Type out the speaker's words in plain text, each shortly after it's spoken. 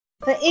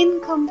The In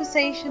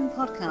Conversation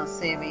podcast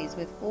series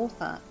with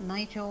author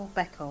Nigel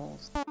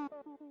Beckles.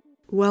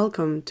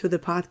 Welcome to the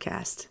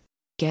podcast.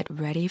 Get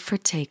ready for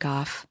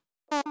takeoff.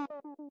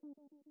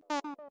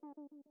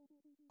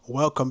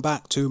 Welcome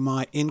back to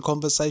my In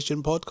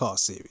Conversation podcast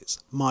series.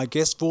 My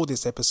guest for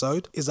this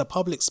episode is a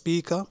public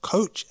speaker,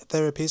 coach,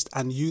 therapist,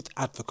 and youth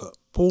advocate,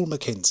 Paul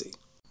McKenzie.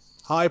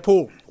 Hi,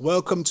 Paul.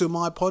 Welcome to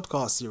my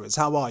podcast series.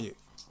 How are you?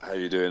 How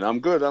you doing? I'm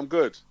good.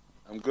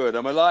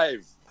 I'm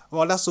alive.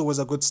 Well, that's always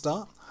a good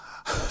start.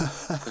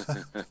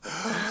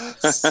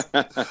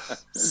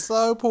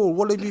 So, Paul,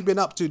 what have you been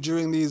up to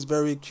during these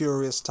very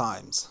curious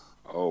times?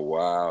 Oh,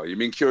 wow. You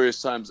mean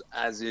curious times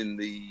as in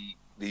the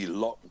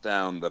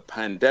lockdown, the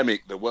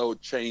pandemic, the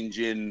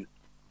world-changing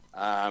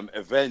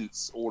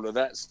events, all of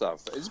that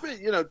stuff? It's been,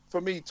 for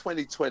me,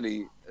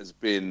 2020 it's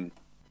been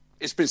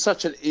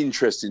such an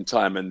interesting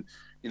time. And,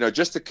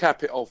 just to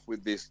cap it off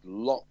with this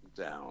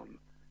lockdown,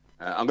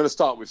 I'm going to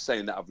start with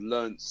saying that I've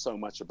learned so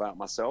much about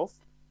myself.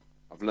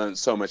 I've learned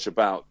so much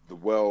about the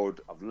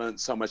world. I've learned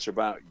so much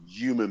about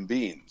human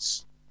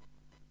beings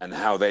and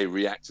how they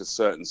react to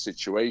certain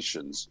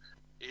situations.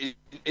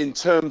 In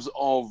terms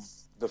of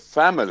the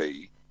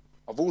family,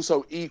 I've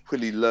also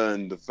equally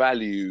learned the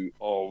value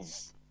of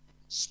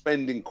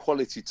spending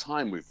quality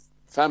time with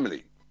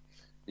family.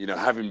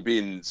 Having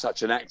been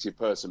such an active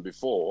person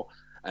before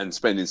and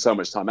spending so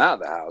much time out of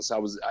the house, I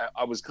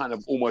was kind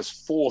of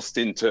almost forced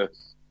into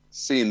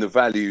seeing the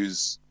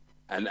values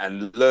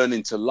and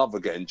learning to love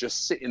again,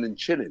 just sitting and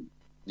chilling,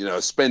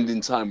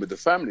 spending time with the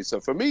family. So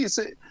for me,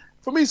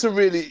 it's a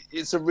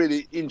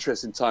really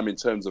interesting time in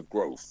terms of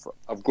growth.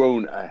 I've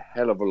grown a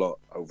hell of a lot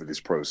over this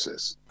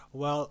process.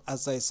 Well,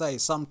 as they say,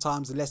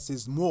 sometimes less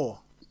is more.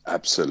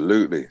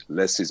 Absolutely.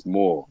 Less is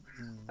more.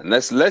 And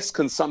less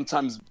can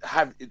sometimes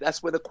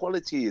that's where the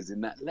quality is, in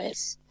that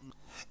less.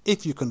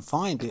 If you can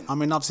find it. I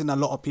mean, I've seen a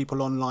lot of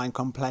people online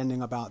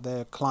complaining about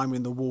their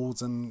climbing the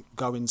walls and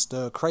going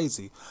stir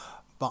crazy.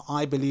 But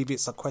I believe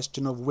it's a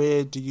question of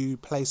where do you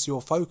place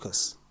your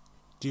focus?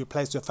 Do you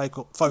place your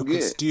focus?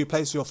 Yeah. Do you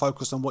place your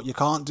focus on what you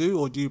can't do,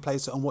 or do you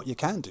place it on what you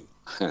can do?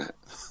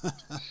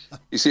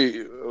 You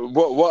see,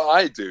 what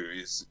I do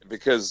is,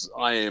 because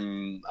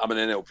I'm an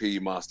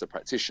NLP master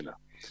practitioner,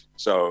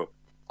 so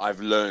I've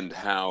learned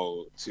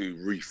how to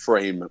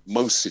reframe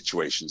most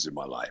situations in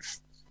my life.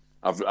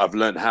 I've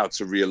learned how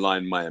to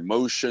realign my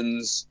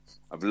emotions.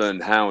 I've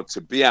learned how to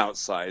be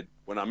outside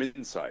when I'm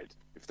inside,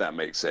 if that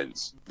makes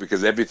sense,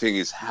 because everything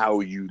is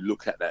how you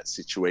look at that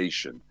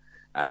situation,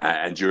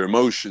 and your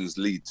emotions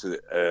lead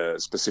to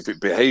specific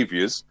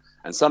behaviors,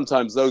 and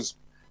sometimes those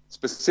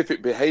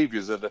specific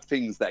behaviors are the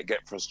things that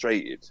get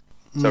frustrated.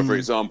 So for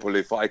example,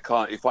 if I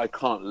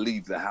can't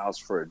leave the house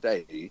for a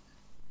day,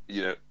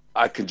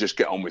 I can just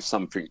get on with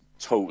something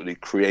totally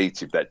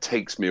creative that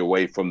takes me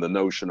away from the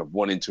notion of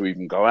wanting to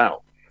even go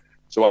out.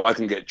 So I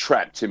can get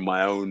trapped in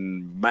my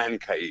own man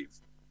cave,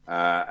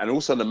 and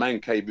also the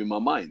man cave in my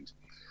mind.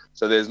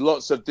 So there's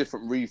lots of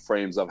different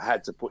reframes I've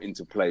had to put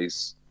into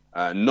place,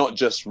 not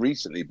just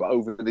recently, but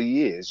over the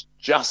years,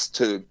 just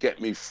to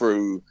get me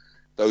through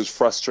those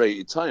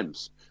frustrated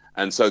times.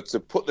 And so to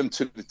put them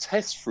to the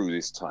test through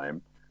this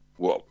time,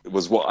 what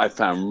I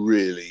found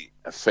really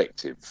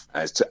effective,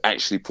 as to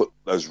actually put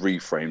those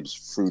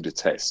reframes through the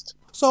test.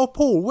 So,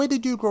 Paul, where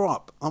did you grow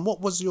up, and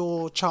what was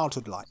your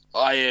childhood like?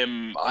 I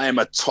am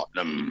a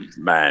Tottenham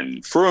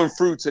man, through and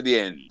through to the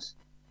end.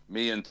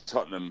 Me and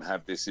Tottenham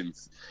have this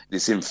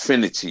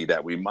infinity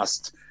that we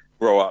must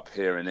grow up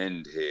here and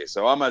end here.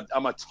 So I'm a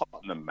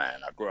Tottenham man.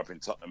 I grew up in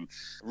Tottenham.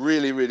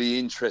 Really, really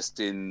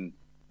interesting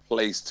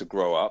place to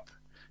grow up.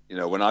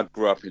 When I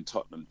grew up in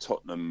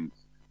Tottenham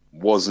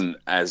wasn't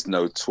as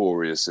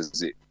notorious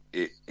as it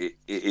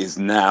is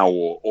now,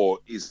 or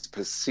is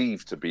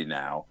perceived to be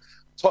now.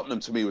 Tottenham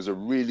to me was a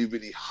really,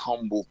 really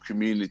humble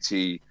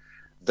community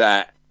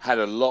that had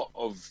a lot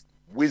of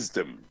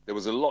wisdom. There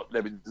was a lot,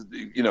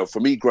 for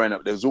me growing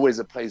up, there was always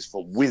a place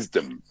for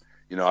wisdom.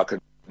 I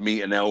could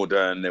meet an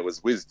elder and there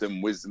was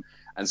wisdom.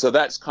 And so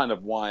that's kind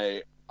of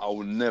why I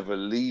will never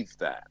leave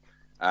that.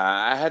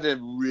 I had a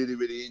really,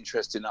 really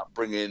interesting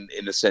upbringing,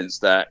 in the sense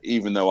that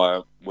even though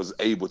I was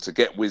able to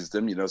get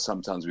wisdom,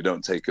 sometimes we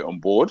don't take it on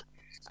board.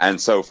 And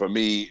so for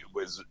me, it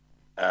was,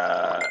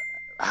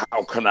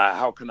 how can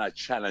I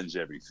challenge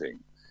everything?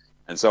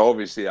 And so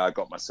obviously I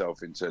got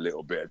myself into a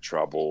little bit of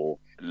trouble,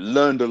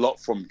 learned a lot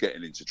from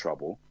getting into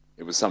trouble.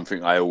 It was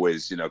something I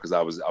always, because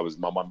I was,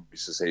 my mum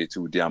used to say,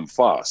 too damn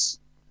fast.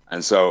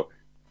 And so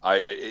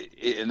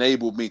it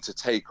enabled me to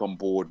take on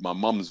board my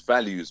mum's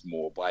values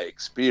more by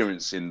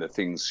experiencing the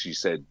things she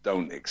said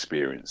don't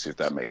experience, if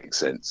that makes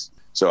sense.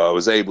 So I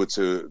was able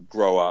to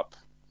grow up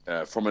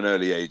from an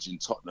early age in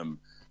Tottenham,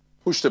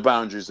 push the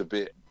boundaries a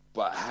bit,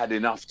 but had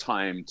enough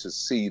time to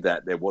see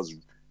that there was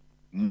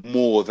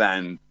more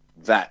than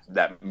that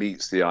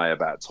meets the eye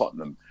about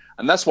Tottenham.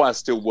 And that's why I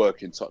still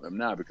work in Tottenham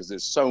now, because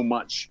there's so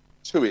much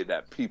to it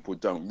that people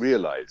don't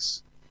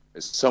realize.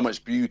 There's so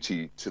much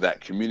beauty to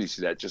that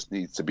community that just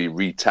needs to be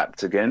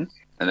retapped again.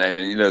 And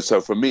then,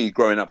 so for me,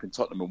 growing up in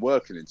Tottenham and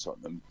working in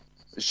Tottenham,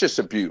 it's just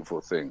a beautiful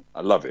thing.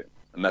 I love it.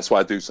 And that's why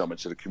I do so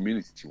much of the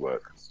community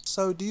work.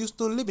 So do you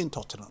still live in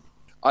Tottenham?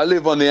 I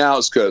live on the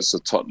outskirts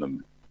of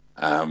Tottenham,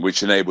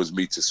 which enables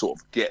me to sort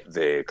of get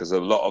there, because a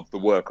lot of the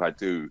work I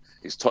do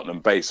is Tottenham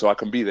based. So I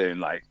can be there in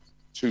like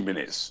 2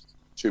 minutes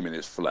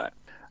flat.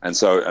 And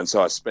so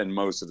I spend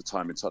most of the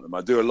time in Tottenham.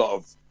 I do a lot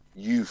of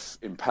youth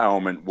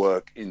empowerment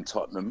work in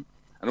Tottenham,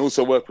 and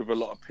also work with a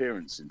lot of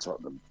parents in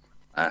Tottenham.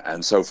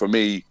 And so for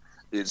me,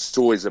 it's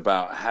always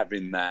about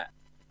having that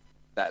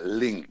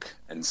link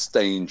and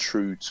staying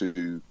true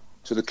to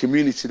the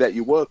community that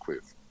you work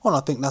with. Well,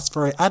 I think that's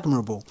very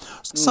admirable.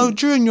 So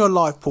during your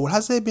life, Paul,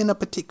 has there been a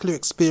particular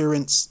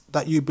experience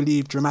that you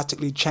believe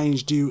dramatically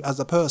changed you as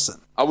a person?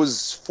 I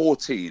was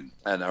 14,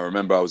 and I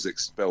remember I was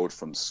expelled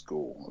from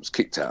school. I was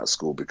kicked out of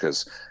school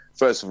because,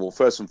 first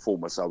and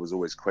foremost, I was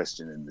always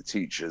questioning the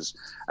teachers.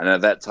 And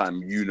at that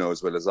time, you know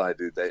as well as I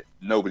do, that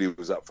nobody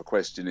was up for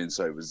questioning.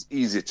 So it was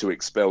easier to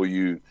expel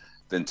you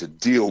than to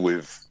deal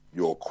with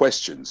your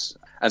questions.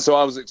 And so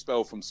I was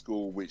expelled from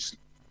school, which,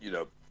 you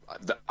know,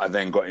 I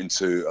then got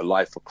into a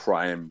life of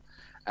crime.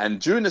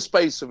 And during the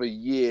space of a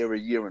year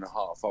and a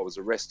half, I was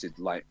arrested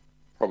like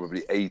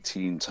probably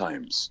 18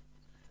 times.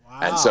 Wow.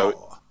 And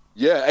so,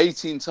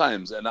 18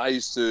 times. And I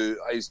used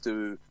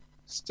to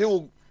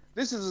still,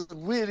 this is a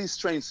really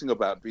strange thing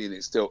about being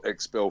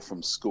expelled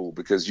from school,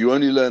 because you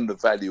only learn the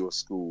value of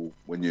school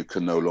when you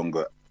can no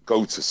longer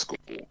go to school.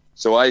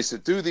 So I used to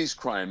do these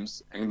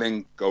crimes and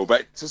then go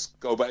back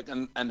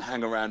and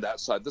hang around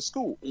outside the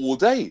school all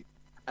day.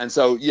 And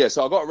so,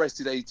 so I got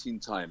arrested 18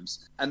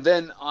 times. And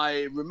then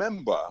I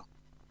remember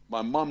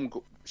my mum,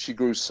 she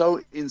grew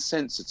so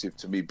insensitive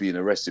to me being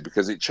arrested,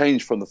 because it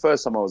changed from the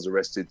first time I was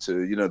arrested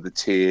to, you know, the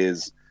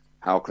tears,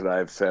 how could I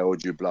have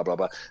failed you, blah, blah,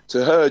 blah,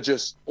 to her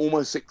just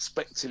almost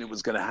expecting it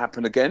was going to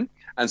happen again.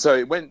 And so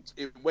it went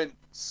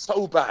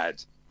so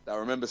bad that I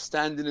remember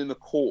standing in the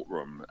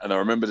courtroom, and I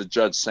remember the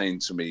judge saying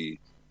to me,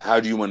 how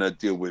do you want to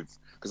deal with,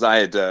 because I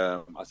had,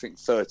 I think,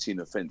 13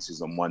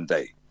 offences on one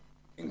day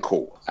in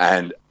court.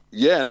 And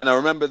I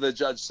remember the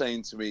judge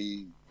saying to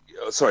me,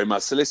 my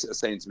solicitor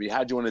saying to me,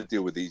 how do you want to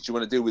deal with these? Do you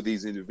want to deal with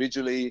these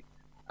individually,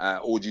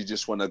 or do you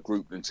just want to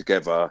group them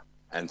together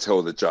and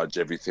tell the judge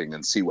everything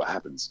and see what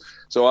happens?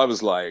 So I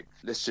was like,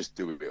 let's just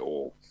do it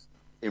all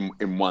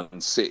in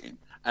one sitting.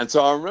 And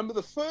so I remember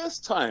the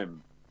first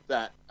time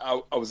that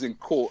I was in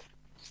court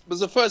was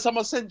the first time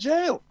I was sent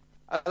jail.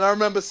 And I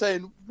remember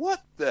saying,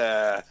 what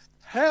the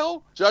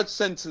hell? Judge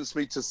sentenced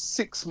me to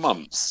 6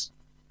 months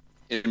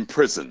in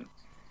prison.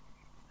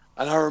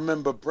 And I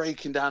remember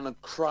breaking down and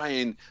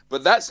crying.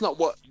 But that's not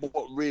what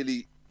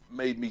really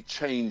made me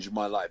change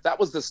my life. That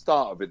was the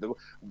start of it.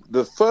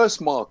 The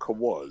first marker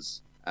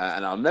was,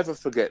 and I'll never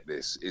forget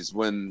this, is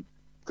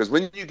because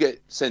when you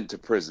get sent to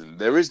prison,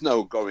 there is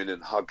no going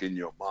and hugging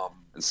your mum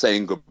and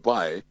saying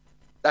goodbye.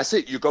 That's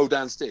it. You go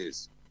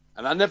downstairs.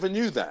 And I never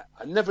knew that.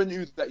 I never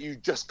knew that you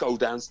just go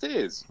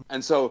downstairs.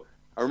 And so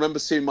I remember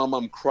seeing my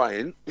mum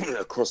crying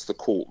across the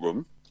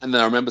courtroom. And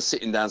then I remember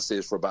sitting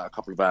downstairs for about a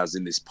couple of hours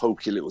in this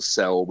pokey little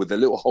cell with a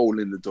little hole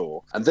in the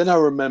door. And then I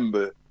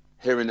remember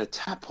hearing a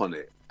tap on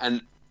it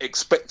and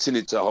expecting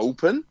it to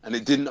open, and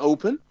it didn't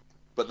open,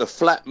 but the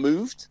flap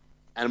moved.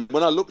 And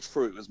when I looked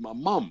through, it was my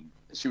mum.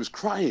 She was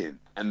crying.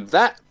 And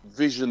that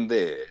vision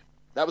there,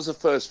 that was the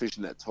first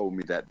vision that told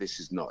me that this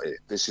is not it.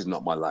 This is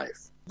not my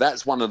life.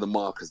 That's one of the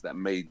markers that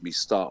made me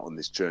start on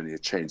this journey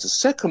of change. The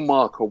second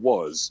marker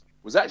was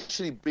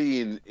actually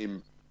being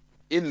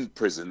in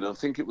prison. I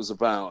think it was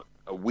about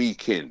a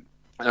week in.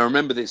 And I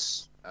remember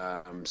this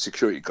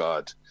security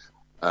guard,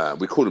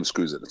 we called him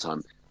Screws at the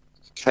time,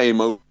 came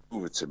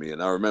over to me.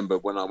 And I remember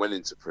when I went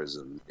into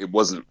prison, it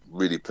wasn't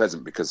really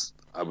pleasant, because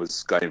I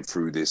was going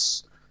through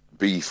this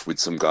beef with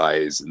some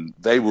guys, and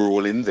they were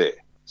all in there.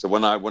 So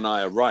when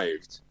I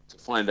arrived, to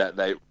find out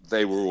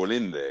they were all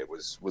in there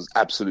was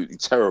absolutely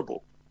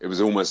terrible. It was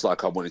almost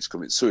like I wanted to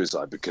commit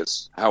suicide,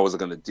 because how was I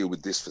going to deal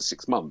with this for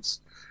 6 months?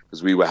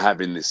 Because we were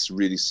having this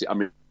really,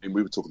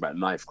 we were talking about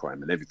knife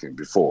crime and everything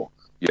before.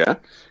 Yeah,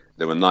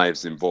 there were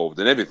knives involved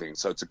and everything.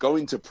 So to go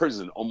into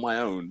prison on my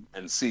own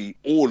and see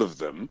all of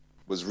them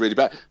was really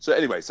bad. So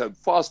anyway, so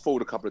fast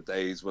forward a couple of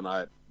days when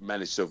I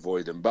managed to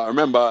avoid them. But I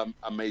remember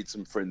I made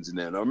some friends in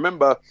there. And I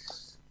remember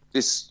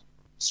this,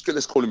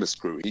 let's call him a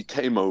Screw. He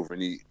came over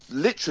and he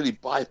literally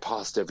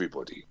bypassed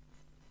everybody.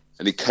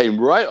 And he came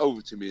right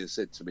over to me and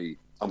said to me,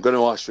 I'm going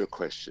to ask you a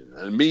question.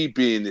 And me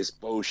being this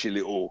bullshit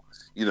little,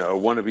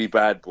 wannabe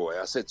bad boy,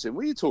 I said to him,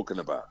 what are you talking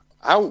about?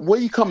 Will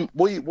you come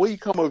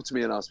over to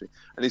me and ask me?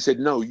 And he said,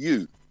 no,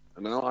 I'm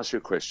going to ask you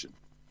a question.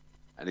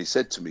 And he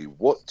said to me,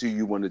 what do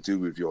you want to do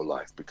with your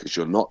life? Because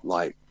you're not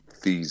like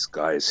these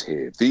guys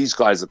here. These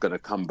guys are going to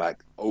come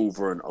back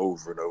over and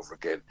over and over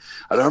again.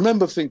 And I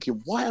remember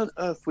thinking, why on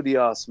earth would he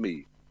ask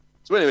me?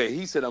 So anyway,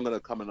 he said, I'm going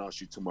to come and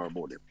ask you tomorrow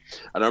morning.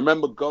 And I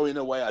remember going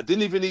away. I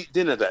didn't even eat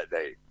dinner that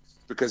day,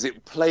 because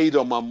it played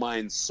on my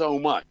mind so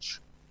much.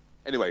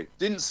 Anyway,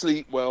 didn't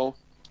sleep well.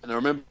 And I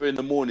remember in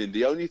the morning,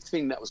 the only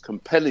thing that was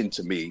compelling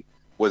to me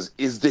was,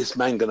 is this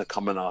man going to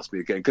come and ask me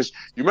again? Because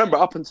you remember,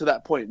 up until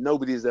that point,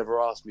 nobody has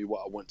ever asked me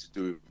what I want to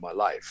do with my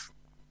life.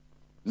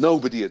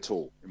 Nobody at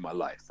all in my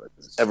life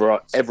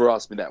ever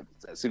asked me that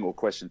single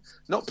question.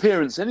 Not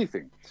parents,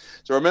 anything.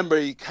 So I remember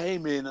he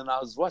came in and I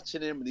was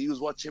watching him and he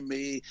was watching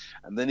me,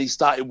 and then he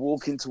started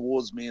walking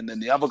towards me, and then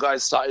the other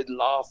guys started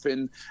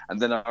laughing, and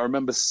then I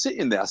remember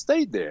sitting there. I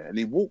stayed there, and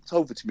he walked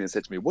over to me and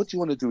said to me, "What do you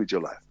want to do with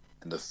your life?"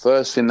 And the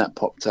first thing that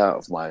popped out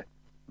of my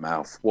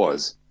mouth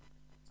was,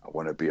 "I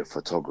want to be a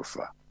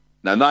photographer."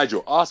 Now,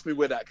 Nigel, ask me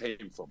where that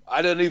came from.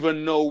 I don't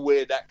even know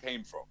where that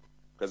came from,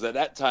 because at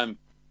that time,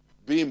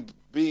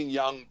 being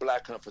young,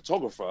 black, and a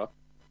photographer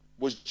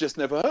was just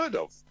never heard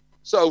of.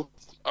 So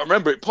I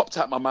remember it popped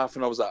out my mouth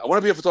and I was like, "I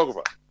want to be a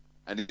photographer."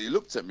 And he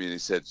looked at me and he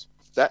said,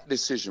 "That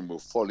decision will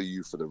follow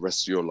you for the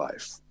rest of your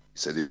life." He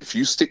said, "If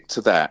you stick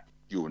to that,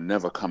 you will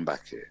never come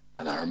back here."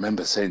 And I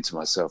remember saying to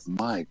myself,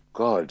 my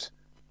God,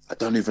 I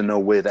don't even know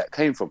where that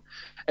came from.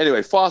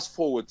 Anyway, fast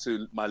forward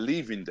to my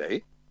leaving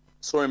day,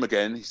 saw him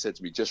again. He said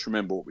to me, "Just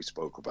remember what we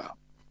spoke about."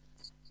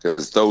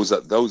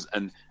 Because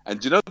and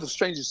you know, the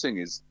strangest thing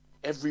is,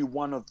 every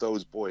one of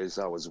those boys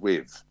I was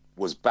with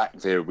was back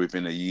there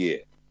within a year.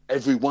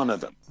 Every one of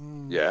them.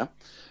 Yeah.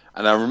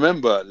 And I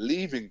remember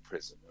leaving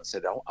prison. I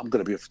said, "Oh, I'm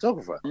going to be a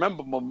photographer." I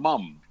remember my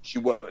mum, she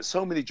worked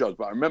so many jobs,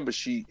 but I remember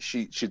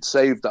she'd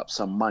saved up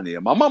some money.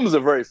 And my mum was a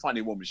very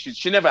funny woman.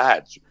 She never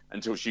had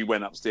until she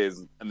went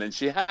upstairs, and then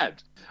she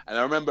had. And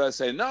I remember her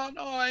saying, no,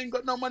 I ain't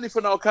got no money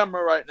for no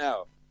camera right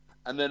now.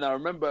 And then I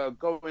remember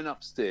going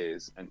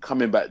upstairs and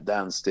coming back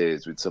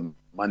downstairs with some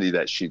money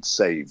that she'd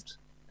saved.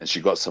 And she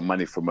got some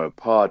money from her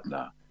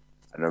partner.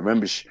 And I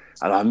remember,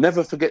 and I'll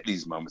never forget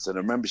these moments. And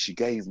I remember she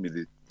gave me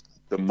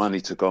the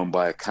money to go and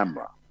buy a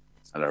camera.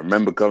 And I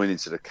remember going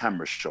into the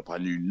camera shop. I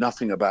knew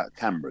nothing about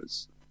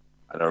cameras.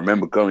 And I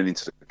remember going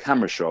into the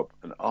camera shop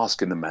and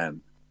asking the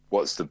man,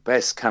 what's the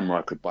best camera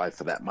I could buy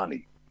for that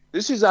money?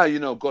 This is how you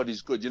know God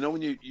is good. You know,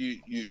 when you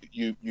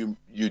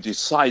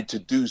decide to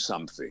do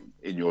something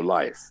in your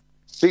life,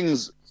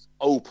 things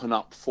open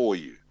up for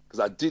you.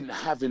 Because I didn't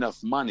have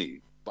enough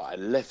money, but I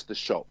left the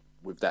shop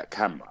with that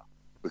camera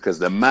because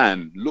the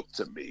man looked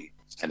at me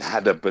and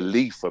had a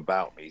belief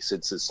about me. He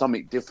said, "There's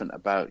something different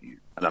about you."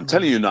 And I'm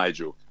telling you,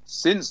 Nigel,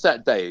 since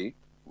that day,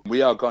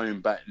 we are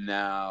going back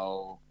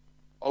now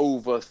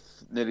over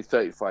nearly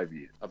 35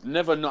 years. I've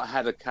never not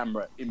had a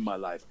camera in my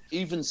life.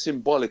 Even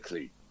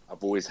symbolically,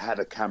 I've always had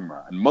a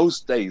camera. And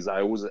most days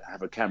I always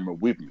have a camera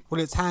with me.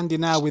 Well, it's handy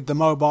now with the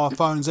mobile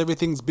phones.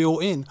 Everything's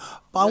built in.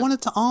 But I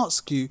wanted to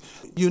ask you,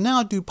 you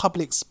now do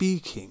public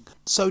speaking.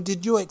 So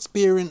did your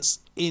experience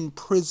in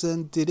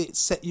prison, did it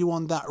set you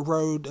on that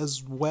road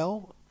as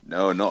well?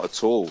 No, not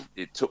at all.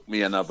 It took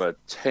me another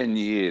 10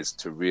 years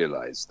to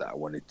realize that I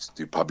wanted to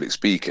do public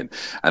speaking.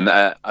 And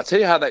I'll tell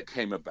you how that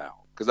came about.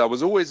 Because I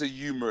was always a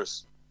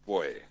humorous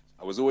boy.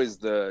 I was always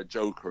the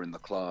joker in the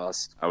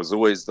class. I was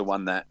always the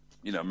one that,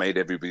 you know, made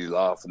everybody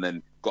laugh, and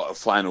then got a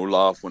final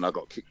laugh when I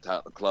got kicked out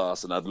of the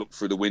class, and I'd look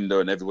through the window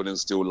and everyone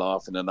was still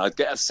laughing, and I'd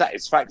get a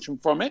satisfaction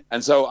from it.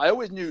 And so I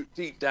always knew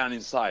deep down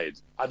inside,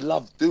 I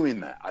loved doing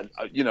that.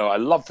 I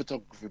love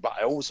photography, but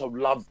I also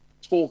love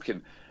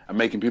talking and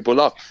making people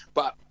laugh.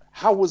 But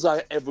how was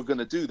I ever going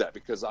to do that?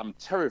 Because I'm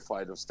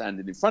terrified of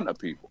standing in front of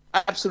people.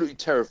 Absolutely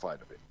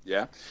terrified of it.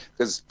 Yeah.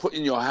 Because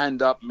putting your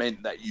hand up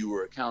meant that you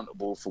were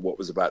accountable for what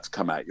was about to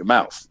come out your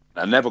mouth.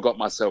 I never got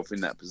myself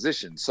in that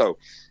position. So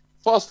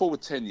fast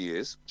forward 10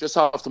 years, just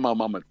after my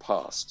mum had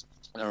passed,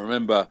 and I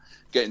remember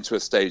getting to a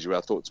stage where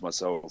I thought to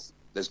myself,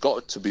 there's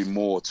got to be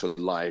more to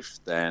life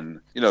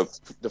than, you know,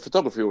 the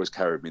photography always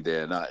carried me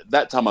there. And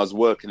that time I was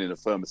working in a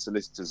firm of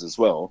solicitors as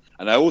well.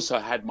 And I also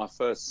had my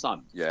first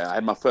son. Yeah, I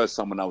had my first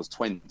son when I was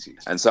 20.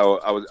 And so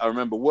I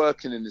remember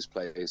working in this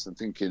place and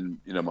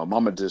thinking, you know, my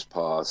mum had just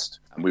passed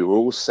and we were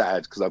all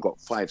sad because I got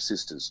 5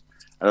 sisters.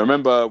 And I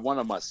remember one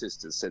of my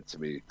sisters said to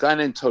me, a guy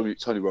named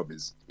Tony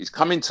Robbins, he's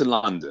coming to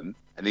London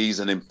and he's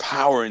an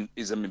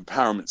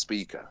empowerment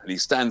speaker. And he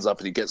stands up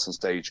and he gets on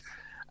stage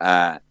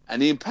and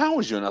he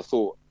empowers you. And I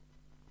thought,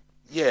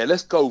 yeah,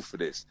 let's go for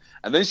this.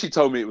 And then she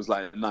told me it was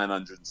like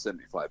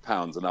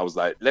 £975. And I was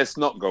like, let's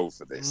not go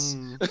for this.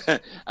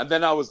 And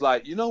then I was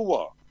like, you know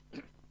what?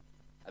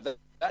 At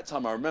that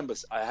time, I remember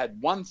I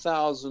had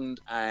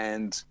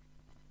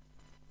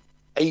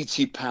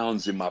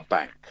 £1,080 in my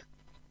bank.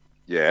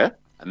 Yeah.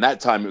 And that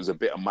time it was a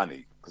bit of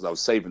money because I was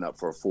saving up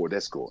for a Ford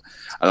Escort.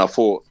 And I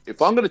thought,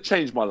 if I'm going to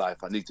change my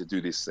life, I need to do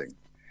this thing.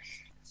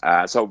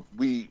 So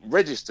we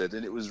registered,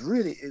 and it was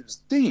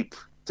deep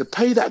to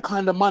pay that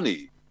kind of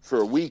money for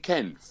a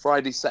weekend,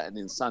 Friday, Saturday,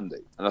 and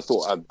Sunday. And I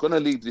thought, I'm going to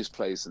leave this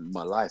place and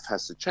my life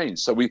has to change.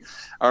 So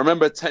I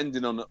remember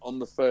attending on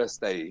the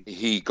first day,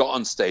 he got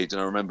on stage,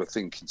 and I remember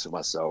thinking to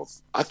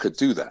myself, I could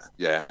do that.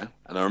 Yeah.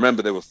 And I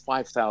remember there were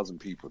 5,000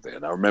 people there.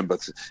 And I remember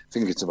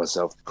thinking to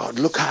myself, God,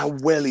 look how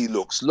well he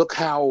looks. Look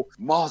how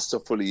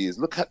masterful he is.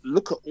 Look at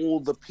all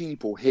the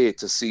people here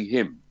to see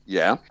him.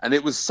 Yeah. And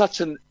it was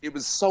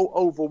so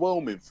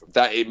overwhelming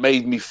that it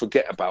made me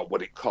forget about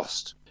what it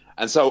cost.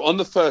 And so on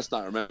the first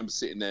night, I remember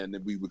sitting there and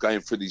we were going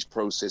through these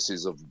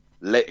processes of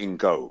letting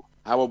go.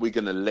 How are we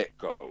going to let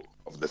go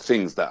of the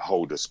things that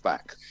hold us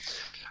back?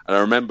 And I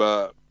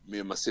remember me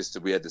and my sister,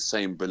 we had the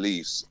same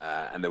beliefs.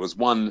 And there was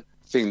one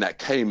thing that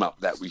came up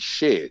that we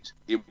shared.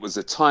 It was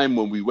a time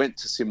when we went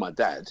to see my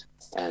dad,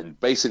 and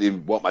basically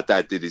what my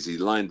dad did is he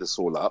lined us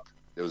all up.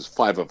 There was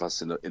 5 of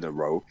us in a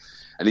row,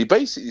 and he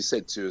basically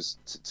said to us,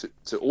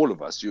 to all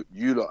of us,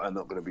 you lot are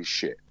not going to be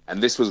shit.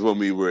 And this was when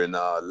we were in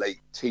our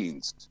late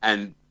teens,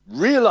 and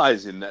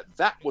realizing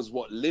that was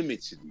what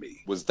limited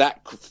me, was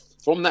that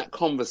from that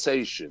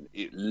conversation,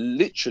 it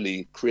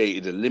literally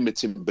created a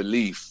limiting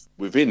belief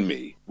within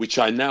me, which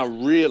I now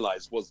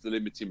realize was the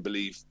limiting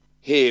belief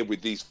here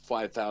with these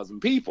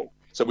 5,000 people.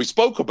 So we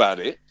spoke about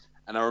it.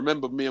 And I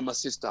remember me and my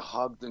sister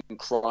hugged and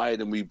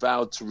cried, and we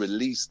vowed to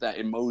release that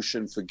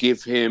emotion,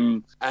 forgive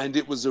him. And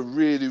it was a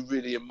really,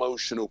 really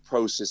emotional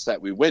process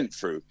that we went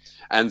through.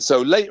 And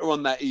so later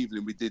on that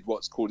evening, we did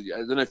what's called, I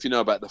don't know if you know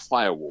about the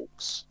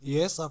firewalks.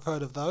 Yes, I've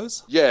heard of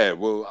those. Yeah,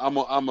 well, I'm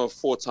a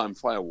 4-time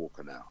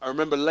firewalker now. I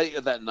remember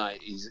later that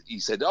night, he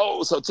said,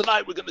 oh, so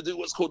tonight we're going to do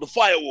what's called the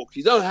firewalk.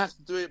 You don't have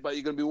to do it, but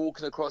you're going to be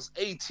walking across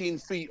 18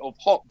 feet of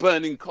hot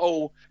burning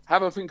coal.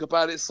 Have a think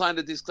about it, sign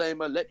the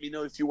disclaimer, let me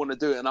know if you want to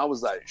do it. And I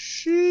was like,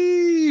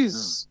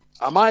 jeez,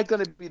 am I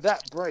going to be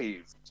that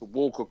brave to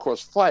walk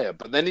across fire?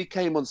 But then he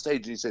came on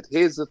stage and he said,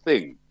 here's the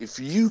thing. If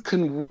you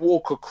can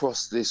walk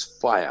across this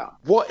fire,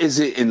 what is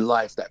it in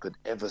life that could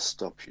ever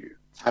stop you?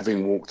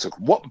 Having walked,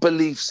 what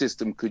belief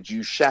system could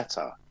you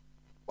shatter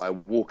by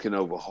walking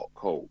over hot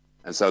coal?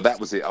 And so that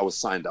was it. I was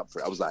signed up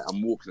for it. I was like,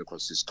 I'm walking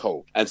across this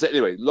coal. And so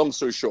anyway, long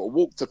story short, I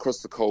walked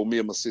across the coal. Me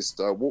and my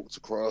sister walked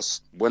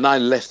across. When I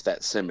left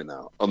that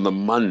seminar on the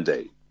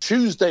Monday,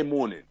 Tuesday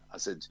morning, I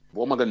said,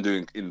 what am I going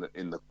to do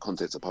in the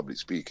context of public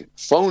speaking?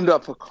 Phoned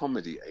up a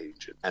comedy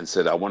agent and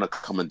said, I want to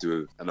come and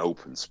do an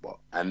open spot.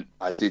 And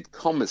I did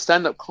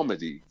stand-up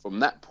comedy from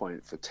that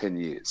point for 10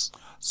 years.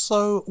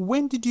 So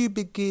when did you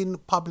begin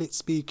public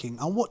speaking,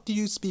 and what do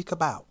you speak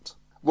about?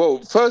 Well,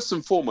 first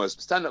and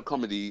foremost, stand-up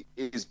comedy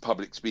is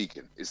public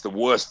speaking. It's the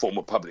worst form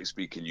of public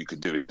speaking you could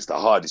do. It's the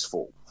hardest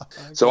form.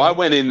 Okay. So I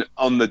went in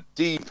on the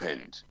deep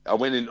end.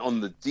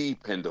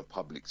 Of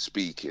public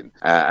speaking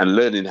and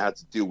learning how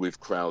to deal with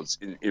crowds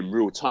in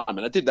real time.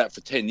 And I did that for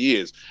 10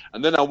 years.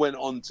 And then I went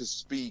on to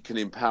speak and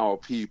empower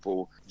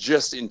people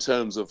just in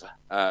terms of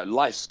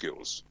life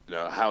skills,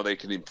 how they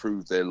can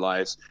improve their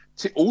lives.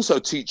 Also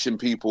teaching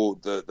people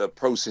the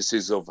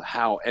processes of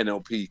how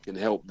NLP can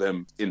help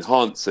them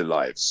enhance their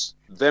lives.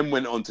 Then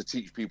went on to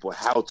teach people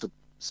how to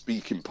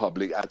speak in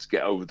public, how to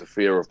get over the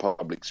fear of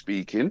public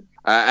speaking,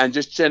 and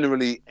just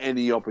generally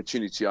any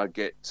opportunity I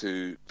get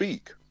to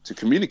speak, to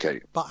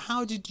communicate. But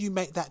how did you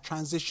make that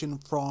transition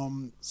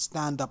from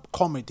stand-up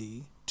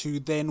comedy to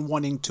then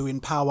wanting to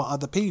empower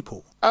other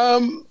people?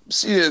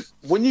 See,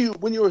 when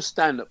you're a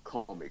stand-up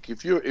comic,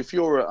 if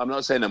you're I'm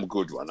not saying I'm a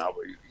good one.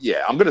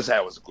 I'm going to say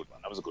I was a good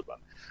one.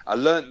 I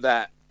learned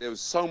that there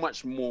was so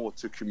much more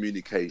to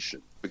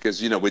communication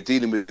because, we're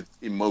dealing with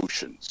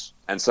emotions.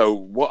 And so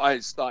what I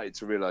started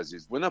to realize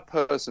is when a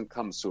person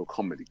comes to a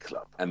comedy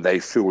club and they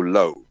feel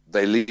low,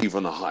 they leave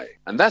on a high.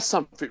 And that's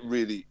something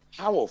really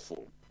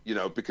powerful,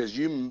 because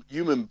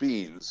human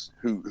beings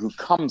who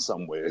come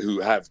somewhere, who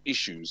have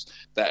issues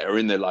that are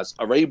in their lives,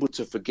 are able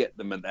to forget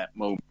them at that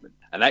moment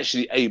and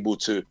actually able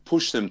to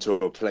push them to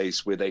a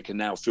place where they can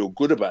now feel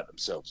good about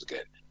themselves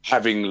again,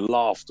 having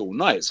laughed all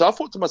night. So I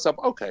thought to myself,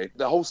 okay,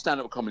 the whole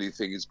stand-up comedy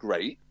thing is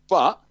great,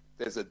 but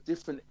there's a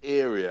different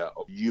area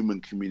of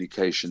human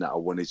communication that I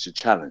wanted to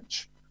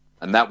challenge.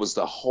 And that was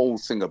the whole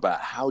thing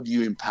about how do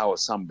you empower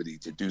somebody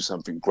to do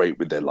something great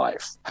with their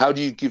life? How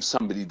do you give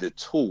somebody the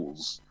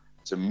tools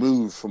to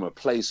move from a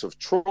place of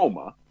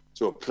trauma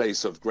to a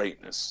place of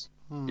greatness?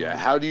 Yeah.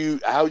 How do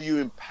you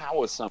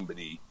empower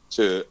somebody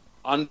to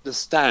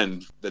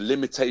understand the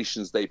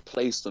limitations they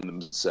placed on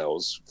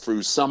themselves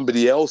through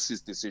somebody else's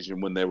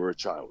decision when they were a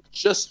child?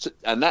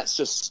 And that's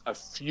just a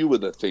few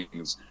of the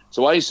things.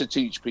 So I used to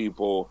teach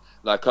people,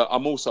 like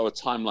I'm also a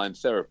timeline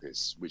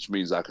therapist, which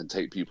means I can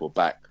take people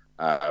back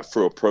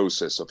through a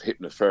process of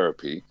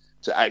hypnotherapy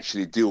to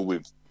actually deal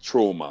with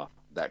trauma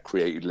that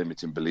created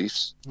limiting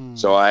beliefs.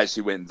 So I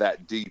actually went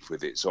that deep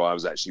with it. So I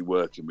was actually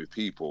working with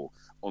people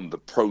on the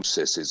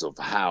processes of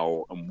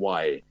how and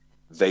why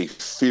they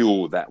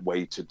feel that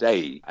way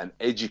today and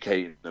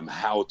educating them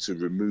how to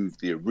remove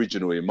the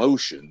original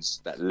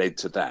emotions that led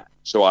to that.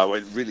 So I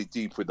went really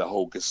deep with the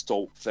whole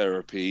Gestalt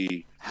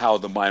therapy, how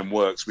the mind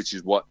works, which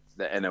is what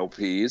the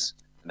NLP is,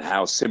 and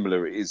how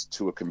similar it is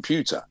to a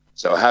computer.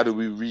 So how do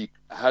we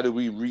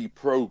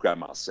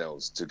reprogram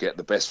ourselves to get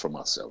the best from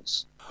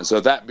ourselves? And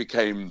so that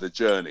became the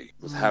journey,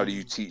 was how do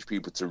you teach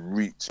people to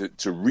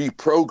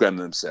reprogram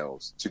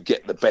themselves to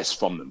get the best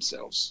from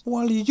themselves?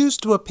 Well, you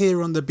used to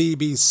appear on the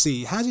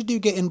BBC. How did you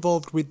get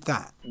involved with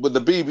that? With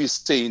the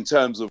BBC in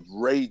terms of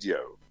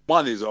radio,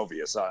 one is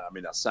obvious. I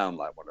sound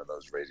like one of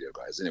those radio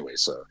guys anyway.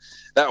 So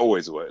that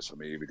always works for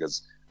me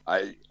because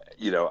I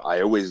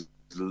always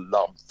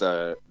loved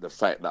the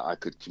fact that I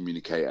could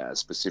communicate at a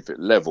specific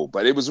level.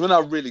 But it was when I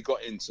really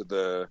got into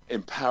the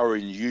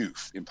empowering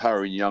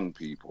young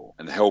people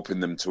and helping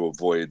them to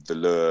avoid the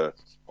lure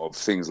of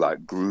things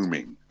like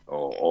grooming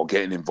or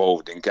getting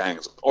involved in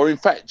gangs, or in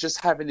fact just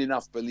having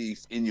enough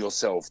belief in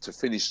yourself to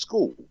finish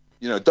school.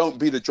 don't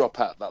be the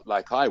dropout that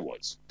like I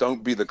was.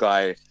 Don't be the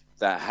guy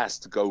that has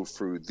to go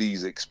through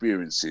these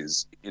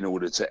experiences in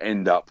order to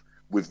end up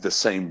with the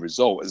same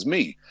result as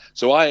me.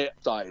 So I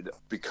started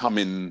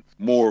becoming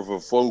more of a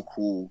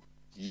vocal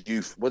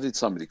youth. What did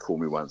somebody call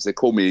me once? They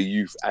called me a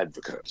youth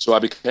advocate. So I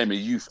became a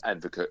youth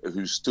advocate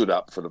who stood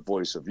up for the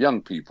voice of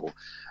young people.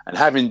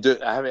 And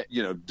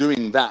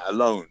doing that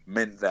alone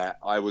meant that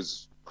I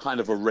was kind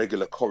of a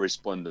regular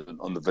correspondent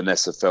on the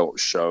Vanessa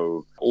Feltz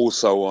show,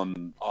 also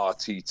on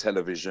RT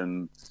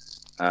television.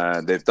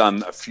 They've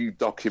done a few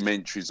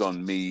documentaries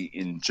on me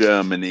in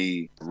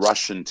Germany,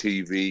 Russian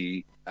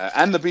TV,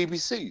 and the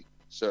BBC.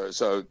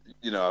 So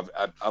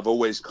I've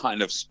always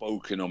kind of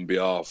spoken on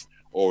behalf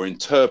or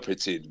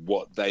interpreted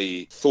what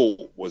they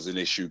thought was an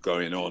issue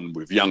going on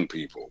with young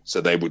people. So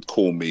they would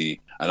call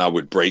me and I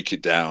would break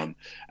it down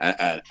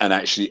and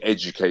actually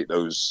educate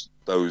those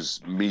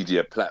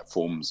media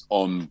platforms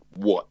on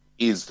what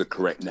is the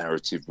correct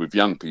narrative with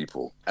young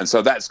people. And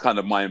so that's kind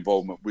of my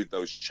involvement with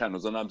those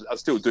channels. And I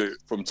still do it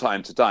from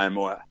time to time.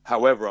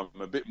 However,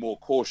 I'm a bit more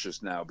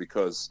cautious now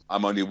because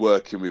I'm only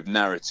working with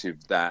narrative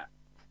that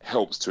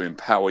helps to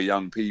empower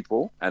young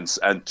people. And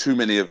too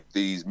many of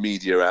these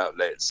media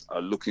outlets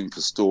are looking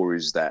for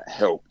stories that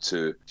help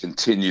to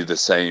continue the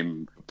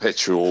same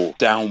perpetual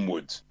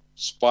downward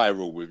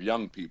spiral with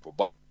young people.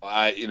 But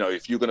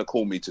if you're going to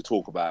call me to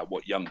talk about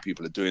what young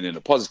people are doing in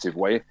a positive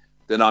way,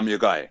 then I'm your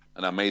guy.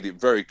 And I made it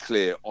very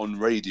clear on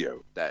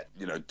radio that,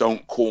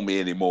 don't call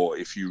me anymore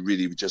if you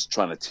really were just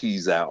trying to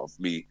tease out of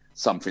me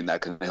something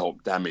that can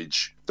help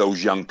damage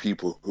those young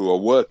people who are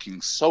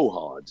working so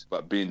hard,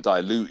 but being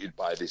diluted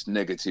by this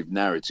negative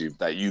narrative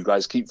that you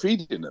guys keep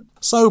feeding them.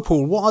 So,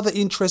 Paul, what other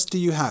interests do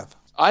you have?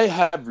 I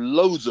have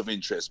loads of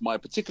interests. My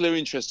particular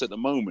interest at the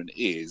moment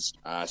is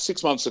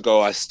 6 months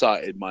ago, I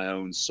started my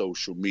own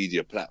social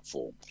media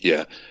platform.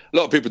 Yeah, a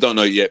lot of people don't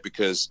know it yet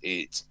because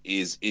it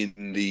is in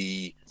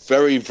the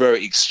very,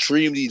 very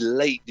extremely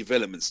late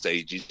development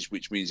stages,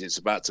 which means it's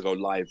about to go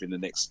live in the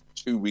next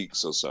 2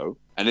 weeks or so.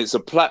 And it's a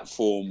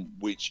platform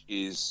which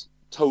is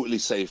totally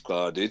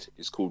safeguarded.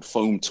 It's called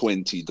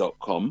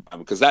foam20.com,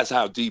 because that's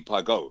how deep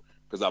I go,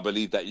 because I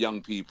believe that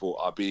young people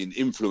are being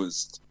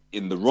influenced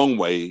in the wrong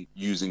way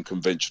using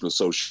conventional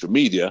social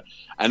media.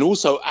 And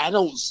also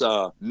adults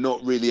are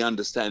not really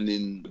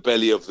understanding the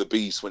belly of the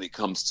beast when it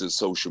comes to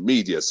social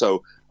media.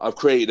 So I've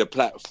created a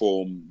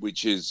platform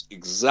which is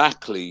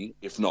exactly,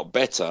 if not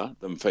better,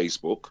 than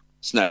Facebook,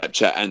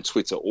 Snapchat and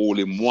Twitter all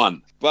in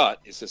one.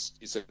 But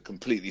it's a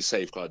completely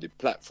safeguarded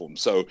platform.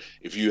 So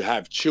if you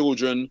have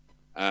children,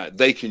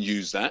 they can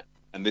use that.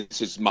 And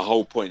this is my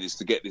whole point, is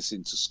to get this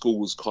into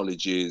schools,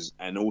 colleges,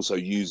 and also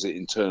use it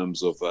in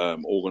terms of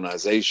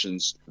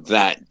organizations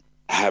that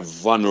have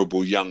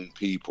vulnerable young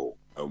people.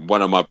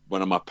 One of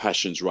my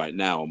passions right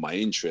now, my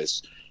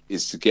interests,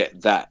 is to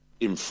get that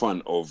in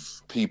front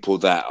of people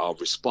that are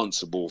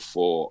responsible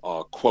for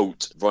our,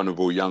 quote,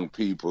 vulnerable young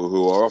people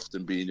who are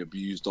often being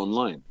abused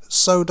online.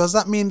 So does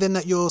that mean then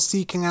that you're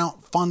seeking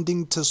out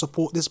funding to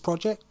support this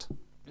project?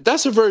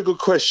 That's a very good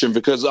question,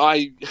 because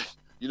I've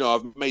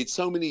made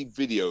so many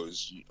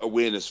videos,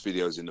 awareness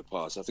videos in the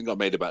past. I think I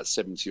made about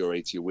 70 or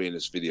 80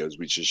 awareness videos,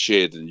 which are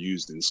shared and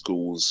used in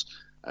schools.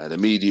 The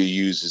media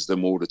uses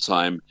them all the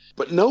time.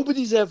 But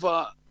nobody's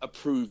ever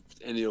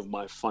approved any of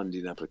my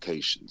funding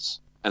applications.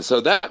 And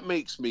so that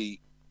makes me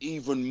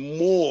even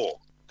more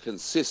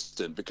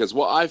consistent, because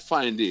what I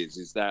find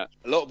is that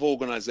a lot of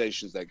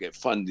organizations that get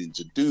funding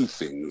to do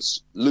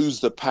things lose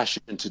the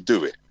passion to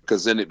do it,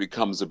 because then it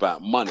becomes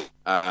about money.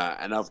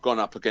 And I've gone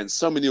up against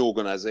so many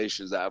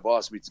organizations that have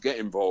asked me to get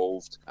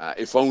involved,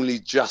 if only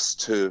just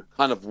to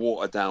kind of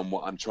water down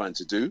what I'm trying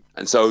to do.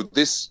 And so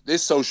this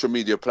social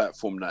media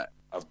platform that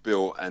I've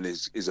built and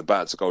is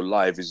about to go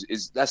live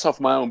is that's off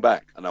my own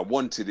back. And I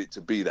wanted it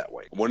to be that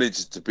way. I wanted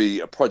it to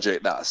be a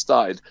project that I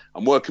started.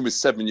 I'm working with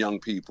 7 young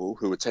people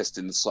who are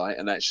testing the site,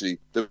 and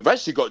they've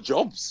actually got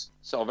jobs.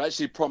 So I've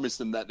actually promised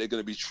them that they're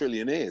going to be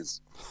trillionaires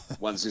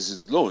once this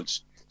is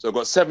launched. So I've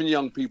got 7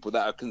 young people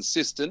that are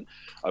consistent.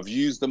 I've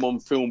used them on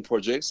film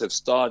projects. They've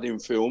starred in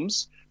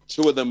films.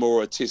 2 of them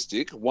are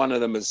autistic. 1 of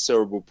them has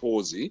cerebral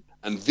palsy.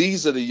 And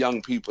these are the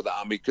young people that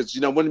because,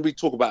 when we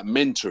talk about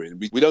mentoring,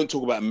 we don't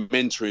talk about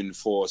mentoring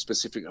for a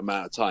specific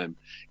amount of time.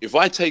 If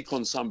I take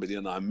on somebody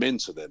and I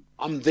mentor them,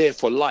 I'm there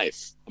for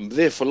life. And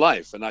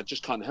I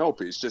just can't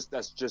help it.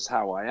 That's just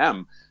how I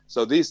am.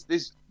 So these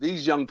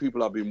young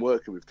people I've been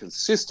working with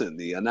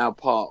consistently are now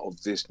part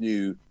of this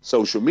new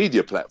social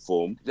media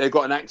platform. They've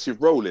got an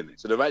active role in it.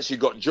 So they've actually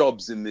got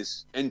jobs in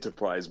this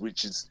enterprise,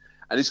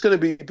 and it's going to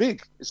be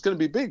big. It's going to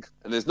be big.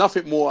 And there's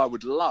nothing more I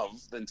would love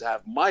than to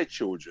have my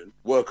children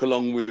work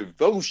along with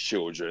those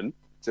children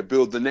to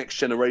build the next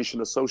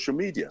generation of social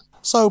media.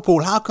 So,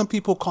 Paul, how can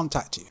people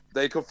contact you?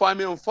 They can find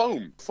me on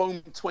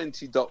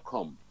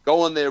foam20.com.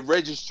 Go on there,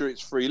 register,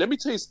 it's free. Let me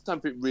tell you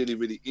something really,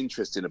 really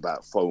interesting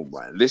about Foam,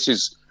 right? And this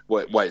is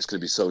why it's going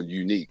to be so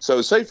unique.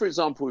 So say, for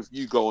example, if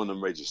you go on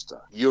and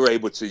register, you're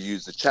able to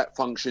use the chat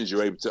functions,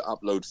 you're able to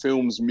upload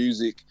films,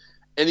 music,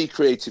 any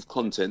creative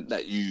content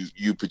that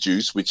you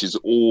produce, which is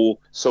all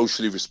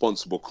socially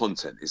responsible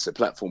content. It's a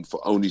platform for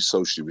only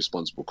socially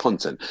responsible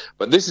content.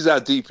 But this is how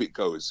deep it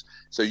goes.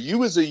 So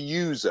you as a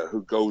user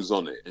who goes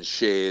on it and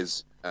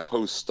shares,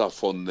 post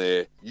stuff on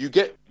there, you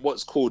get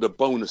what's called a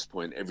bonus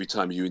point every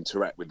time you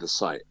interact with the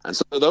site. And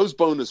so those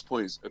bonus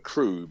points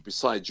accrue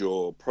beside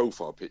your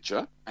profile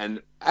picture.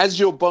 And as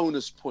your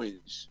bonus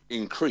points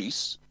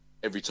increase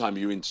every time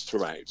you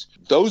interact,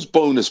 those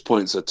bonus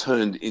points are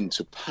turned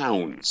into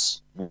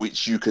pounds,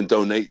 which you can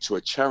donate to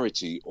a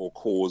charity or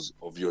cause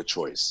of your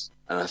choice.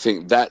 And I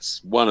think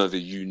that's one of the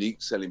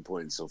unique selling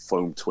points of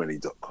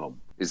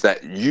Foam20.com, is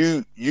that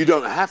you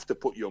don't have to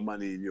put your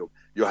money in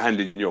your hand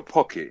in your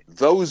pocket.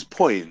 Those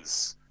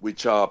points,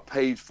 which are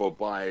paid for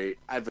by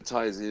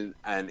advertising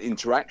and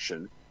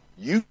interaction,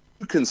 you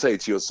can say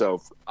to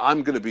yourself,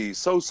 I'm going to be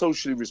so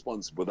socially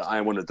responsible that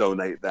I want to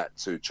donate that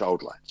to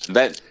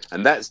Childline.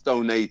 And that's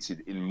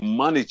donated in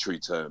monetary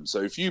terms.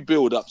 So if you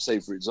build up,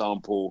 say, for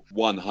example,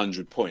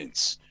 100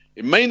 points,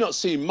 it may not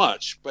seem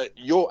much, but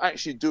you're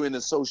actually doing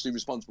a socially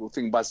responsible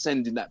thing by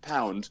sending that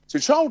pound to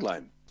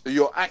Childline. So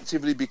you're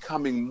actively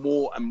becoming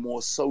more and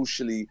more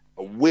socially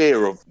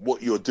aware of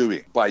what you're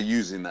doing by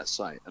using that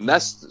site. And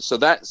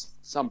that's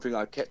something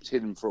I kept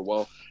hidden for a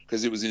while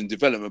because it was in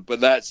development, but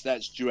that's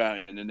due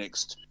out in the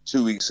next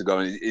 2 weeks ago,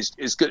 and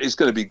it's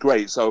going to be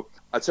great. So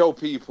I tell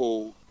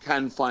people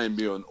can find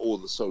me on all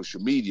the social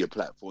media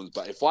platforms,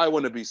 but if I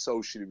want to be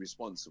socially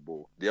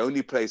responsible, the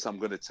only place I'm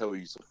going to tell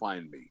you to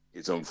find me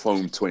is on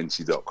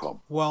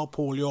Foam20.com. Well,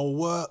 Paul, your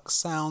work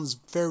sounds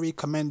very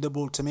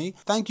commendable to me.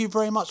 Thank you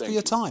very much for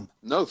your time.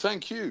 No,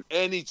 thank you.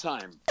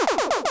 Anytime.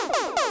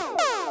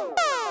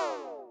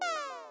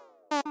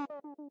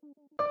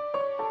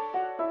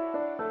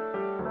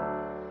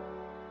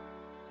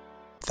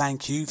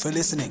 Thank you for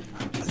listening.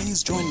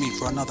 Please join me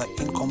for another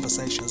In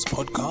Conversations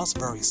podcast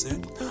very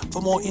soon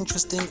for more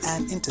interesting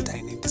and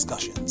entertaining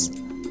discussions.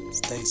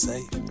 Stay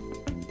safe.